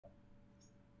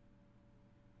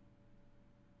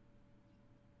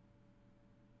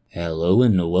Hello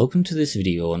and welcome to this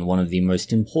video on one of the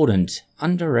most important,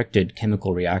 undirected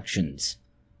chemical reactions,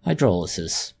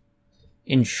 hydrolysis.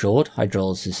 In short,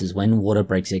 hydrolysis is when water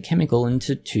breaks a chemical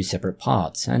into two separate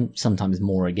parts, and sometimes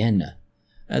more again.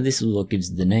 This is what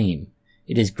gives the name.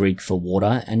 It is Greek for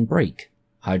water and break,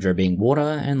 hydro being water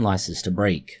and lysis to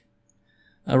break.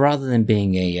 Rather than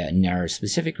being a narrow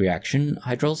specific reaction,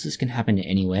 hydrolysis can happen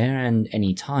anywhere and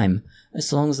any time,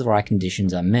 as long as the right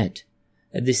conditions are met.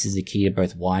 This is the key to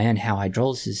both why and how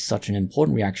hydrolysis is such an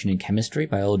important reaction in chemistry,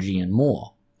 biology, and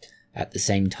more. At the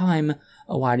same time,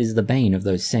 why it is the bane of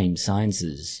those same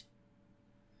sciences.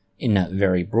 In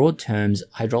very broad terms,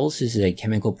 hydrolysis is a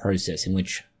chemical process in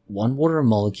which one water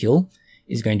molecule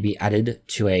is going to be added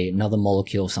to another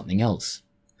molecule of something else.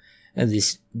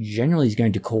 This generally is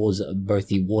going to cause both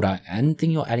the water and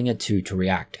thing you're adding it to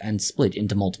react and split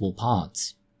into multiple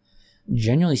parts.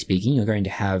 Generally speaking, you're going to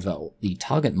have the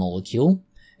target molecule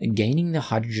gaining the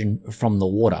hydrogen from the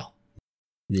water.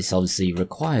 This obviously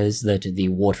requires that the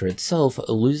water itself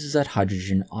loses that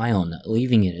hydrogen ion,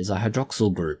 leaving it as a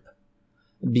hydroxyl group.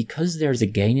 Because there is a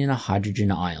gain in a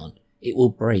hydrogen ion, it will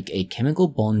break a chemical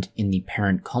bond in the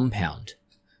parent compound,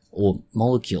 or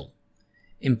molecule.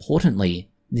 Importantly,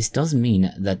 this does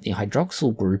mean that the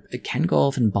hydroxyl group can go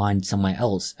off and bind somewhere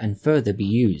else and further be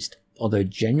used, although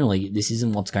generally this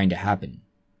isn't what's going to happen.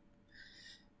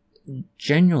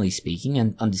 Generally speaking,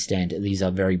 and understand these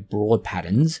are very broad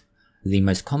patterns, the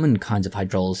most common kinds of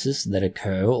hydrolysis that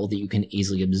occur or that you can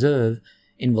easily observe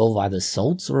involve either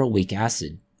salts or a weak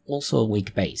acid, also a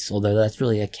weak base, although that's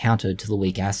really a counter to the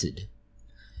weak acid.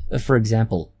 For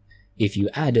example, if you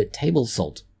add table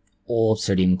salt or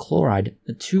sodium chloride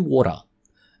to water,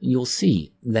 you'll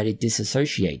see that it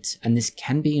dissociates, and this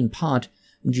can be in part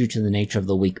due to the nature of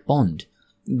the weak bond,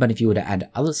 but if you were to add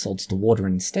other salts to water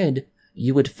instead,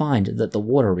 you would find that the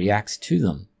water reacts to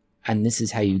them, and this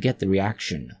is how you get the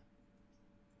reaction.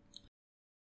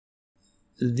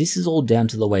 This is all down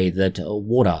to the way that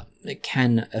water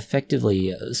can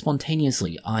effectively,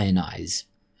 spontaneously ionize.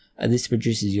 This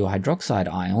produces your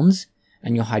hydroxide ions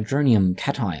and your hydronium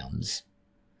cations.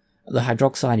 The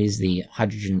hydroxide is the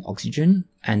hydrogen-oxygen,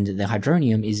 and the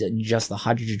hydronium is just the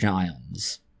hydrogen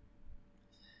ions.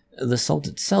 The salt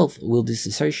itself will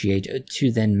dissociate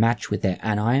to then match with their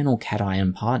anion or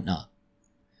cation partner.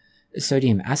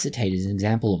 Sodium acetate is an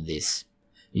example of this.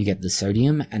 You get the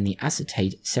sodium and the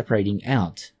acetate separating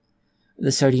out.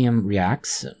 The sodium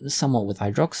reacts somewhat with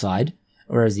hydroxide,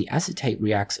 whereas the acetate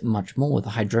reacts much more with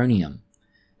the hydronium.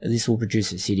 This will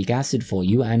produce acetic acid for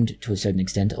you and, to a certain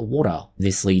extent, water.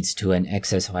 This leads to an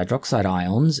excess of hydroxide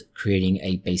ions, creating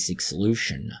a basic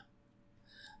solution.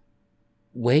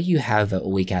 Where you have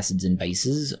weak acids and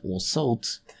bases, or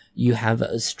salts, you have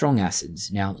strong acids.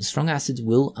 Now, strong acids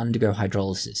will undergo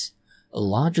hydrolysis,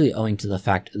 largely owing to the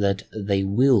fact that they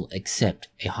will accept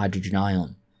a hydrogen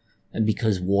ion. And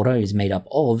because water is made up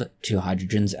of two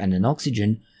hydrogens and an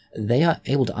oxygen, they are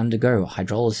able to undergo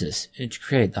hydrolysis to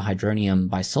create the hydronium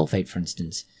bisulfate, for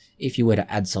instance, if you were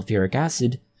to add sulfuric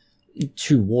acid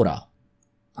to water.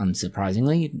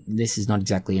 Unsurprisingly, this is not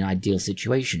exactly an ideal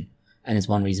situation, and is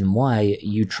one reason why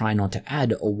you try not to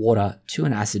add a water to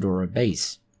an acid or a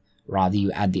base. Rather,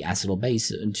 you add the acid or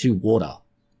base to water.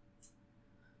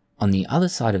 On the other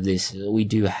side of this, we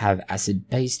do have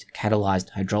acid-based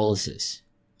catalyzed hydrolysis,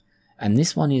 and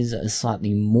this one is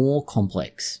slightly more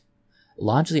complex,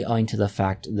 largely owing to the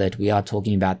fact that we are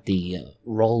talking about the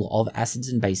role of acids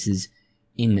and bases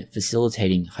in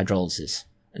facilitating hydrolysis,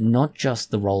 not just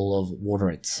the role of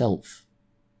water itself.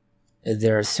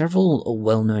 There are several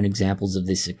well-known examples of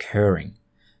this occurring.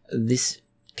 This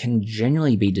can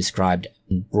generally be described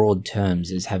in broad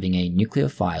terms as having a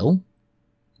nucleophile,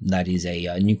 that is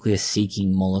a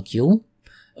nucleus-seeking molecule,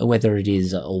 whether it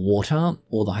is water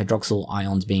or the hydroxyl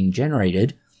ions being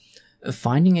generated,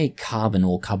 finding a carbon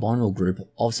or carbonyl group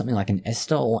of something like an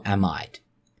ester or amide.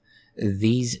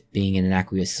 These, being in an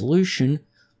aqueous solution,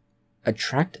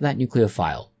 attract that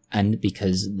nucleophile, and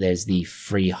because there's the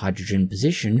free hydrogen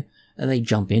position, they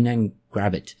jump in and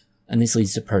grab it, and this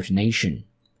leads to protonation.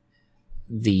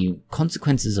 The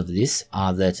consequences of this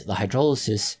are that the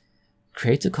hydrolysis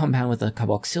creates a compound with a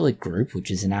carboxylic group,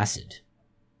 which is an acid.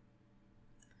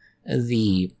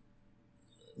 The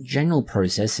general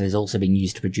process has also been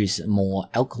used to produce more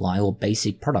alkali or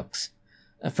basic products.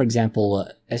 For example,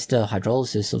 ester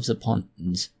hydrolysis of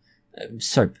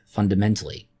soap,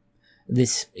 fundamentally.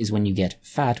 This is when you get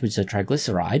fat, which is a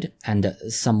triglyceride, and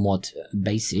somewhat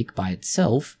basic by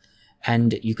itself,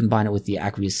 and you combine it with the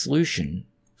aqueous solution,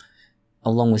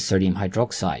 along with sodium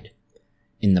hydroxide.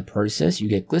 In the process, you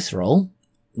get glycerol,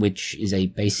 which is a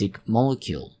basic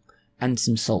molecule, and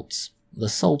some salts. The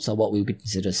salts are what we would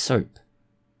consider soap.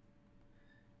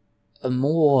 A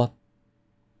more,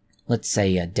 let's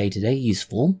say, day-to-day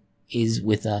useful is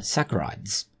with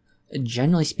saccharides.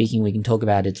 Generally speaking, we can talk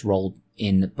about its role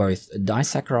in both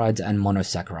disaccharides and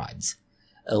monosaccharides.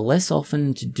 Less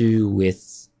often to do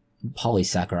with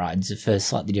polysaccharides for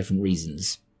slightly different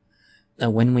reasons.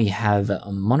 When we have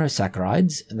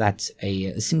monosaccharides, that's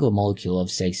a single molecule of,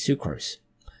 say, sucrose.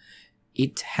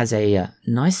 It has a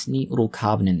nice, neat little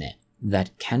carbon in there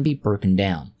that can be broken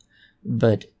down,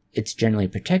 but it's generally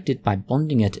protected by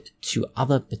bonding it to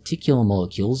other particular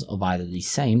molecules of either the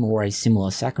same or a similar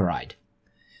saccharide.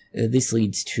 This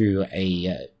leads to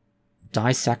a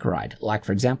disaccharide, like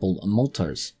for example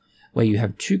maltose, where you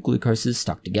have two glucoses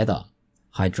stuck together.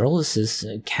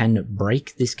 Hydrolysis can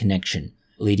break this connection,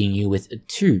 leading you with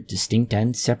two distinct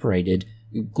and separated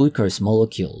glucose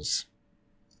molecules.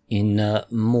 In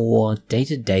more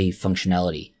day-to-day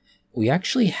functionality, we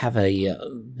actually have a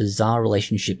bizarre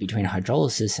relationship between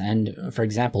hydrolysis and, for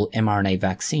example, mRNA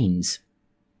vaccines.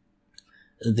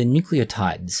 The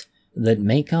nucleotides that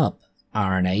make up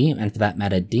RNA, and for that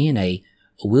matter DNA,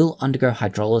 will undergo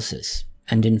hydrolysis,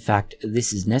 and in fact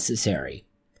this is necessary.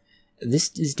 This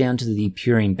is down to the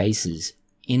purine bases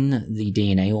in the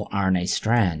DNA or RNA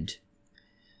strand.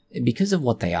 Because of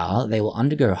what they are, they will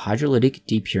undergo hydrolytic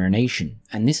depurination,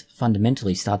 and this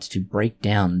fundamentally starts to break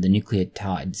down the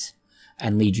nucleotides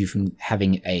and lead you from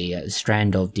having a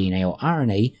strand of DNA or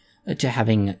RNA to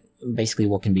having basically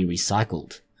what can be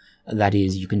recycled. That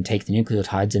is, you can take the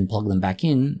nucleotides and plug them back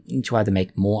in to either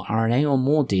make more RNA or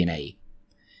more DNA.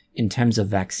 In terms of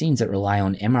vaccines that rely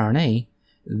on mRNA,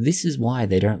 this is why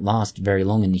they don't last very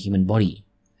long in the human body.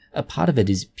 A part of it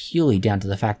is purely down to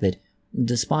the fact that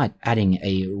despite adding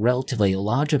a relatively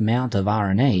large amount of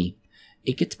RNA,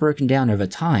 it gets broken down over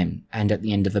time, and at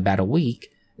the end of about a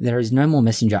week, there is no more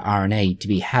messenger RNA to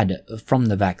be had from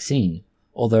the vaccine,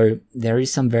 although there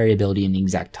is some variability in the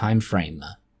exact time frame.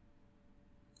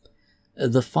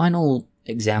 The final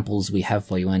examples we have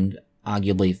for you, and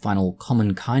arguably final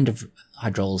common kind of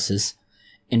hydrolysis,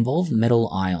 involve metal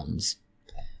ions.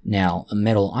 Now,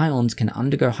 metal ions can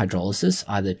undergo hydrolysis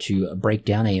either to break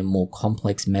down a more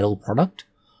complex metal product,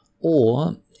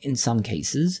 or, in some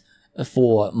cases,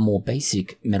 for more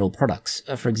basic metal products.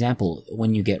 For example,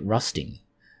 when you get rusting.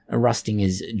 Rusting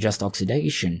is just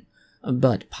oxidation,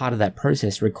 but part of that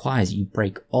process requires you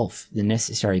break off the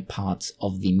necessary parts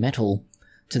of the metal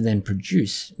to then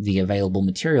produce the available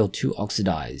material to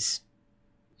oxidize.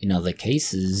 In other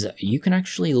cases, you can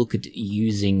actually look at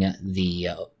using the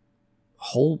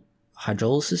whole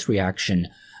hydrolysis reaction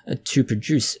to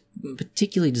produce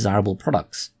particularly desirable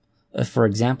products. For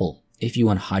example, if you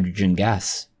want hydrogen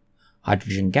gas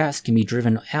can be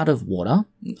driven out of water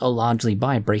largely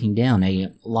by breaking down a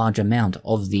large amount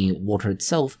of the water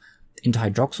itself into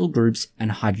hydroxyl groups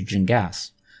and hydrogen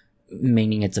gas,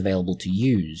 meaning it's available to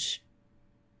use.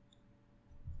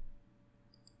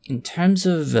 In terms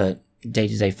of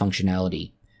day-to-day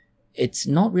functionality, it's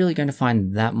not really going to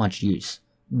find that much use,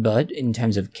 but in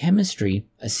terms of chemistry,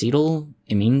 acetyl,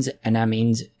 amines, and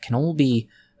amines can all be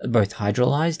both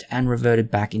hydrolyzed and reverted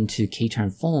back into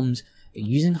ketone forms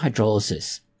using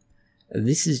hydrolysis.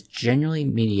 This is generally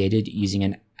mediated using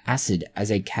an acid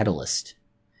as a catalyst.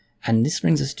 And this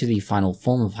brings us to the final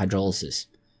form of hydrolysis,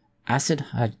 acid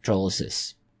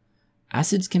hydrolysis.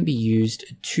 Acids can be used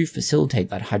to facilitate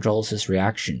that hydrolysis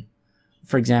reaction.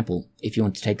 For example, if you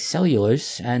want to take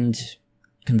cellulose and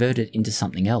convert it into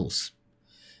something else.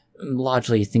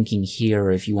 Largely thinking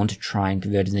here if you want to try and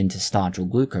convert it into starch or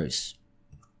glucose.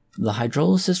 The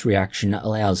hydrolysis reaction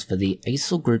allows for the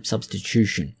acyl group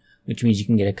substitution, which means you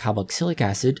can get a carboxylic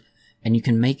acid and you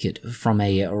can make it from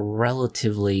a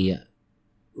relatively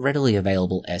readily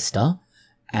available ester,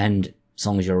 and as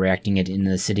long as you're reacting it in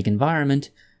an acidic environment,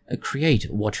 create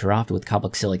what you're after with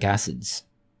carboxylic acids.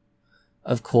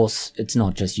 Of course, it's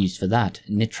not just used for that.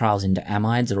 Nitriles into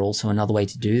amides are also another way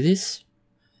to do this,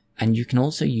 and you can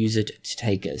also use it to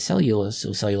take cellulose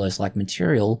or cellulose-like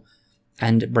material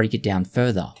and break it down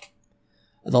further.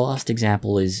 The last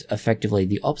example is effectively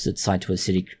the opposite side to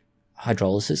acidic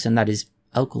hydrolysis, and that is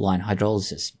alkaline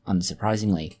hydrolysis,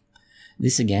 unsurprisingly.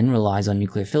 This again relies on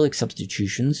nucleophilic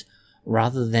substitutions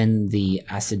rather than the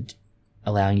acid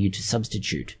allowing you to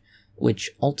substitute,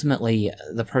 which ultimately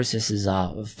the processes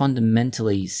are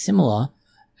fundamentally similar,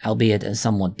 albeit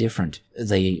somewhat different.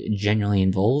 They generally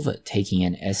involve taking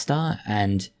an ester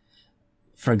and,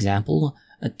 for example,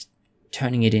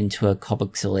 turning it into a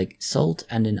carboxylic salt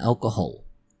and an alcohol.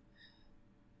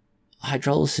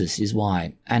 Hydrolysis is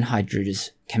why anhydrous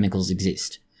chemicals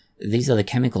exist. These are the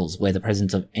chemicals where the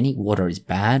presence of any water is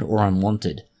bad or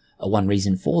unwanted. One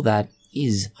reason for that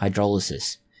is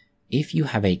hydrolysis. If you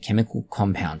have a chemical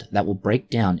compound that will break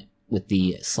down with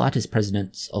the slightest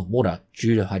presence of water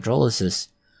due to hydrolysis,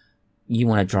 you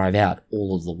want to drive out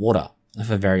all of the water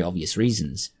for very obvious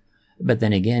reasons. But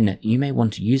then again, you may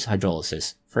want to use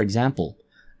hydrolysis, for example,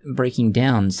 breaking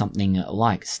down something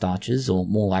like starches or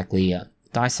more likely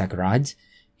disaccharides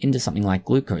into something like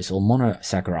glucose or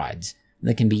monosaccharides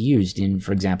that can be used in,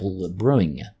 for example,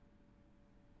 brewing.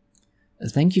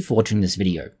 Thank you for watching this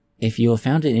video. If you have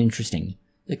found it interesting,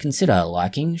 consider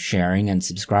liking, sharing, and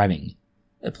subscribing.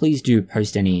 Please do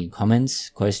post any comments,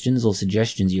 questions, or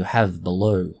suggestions you have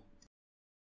below.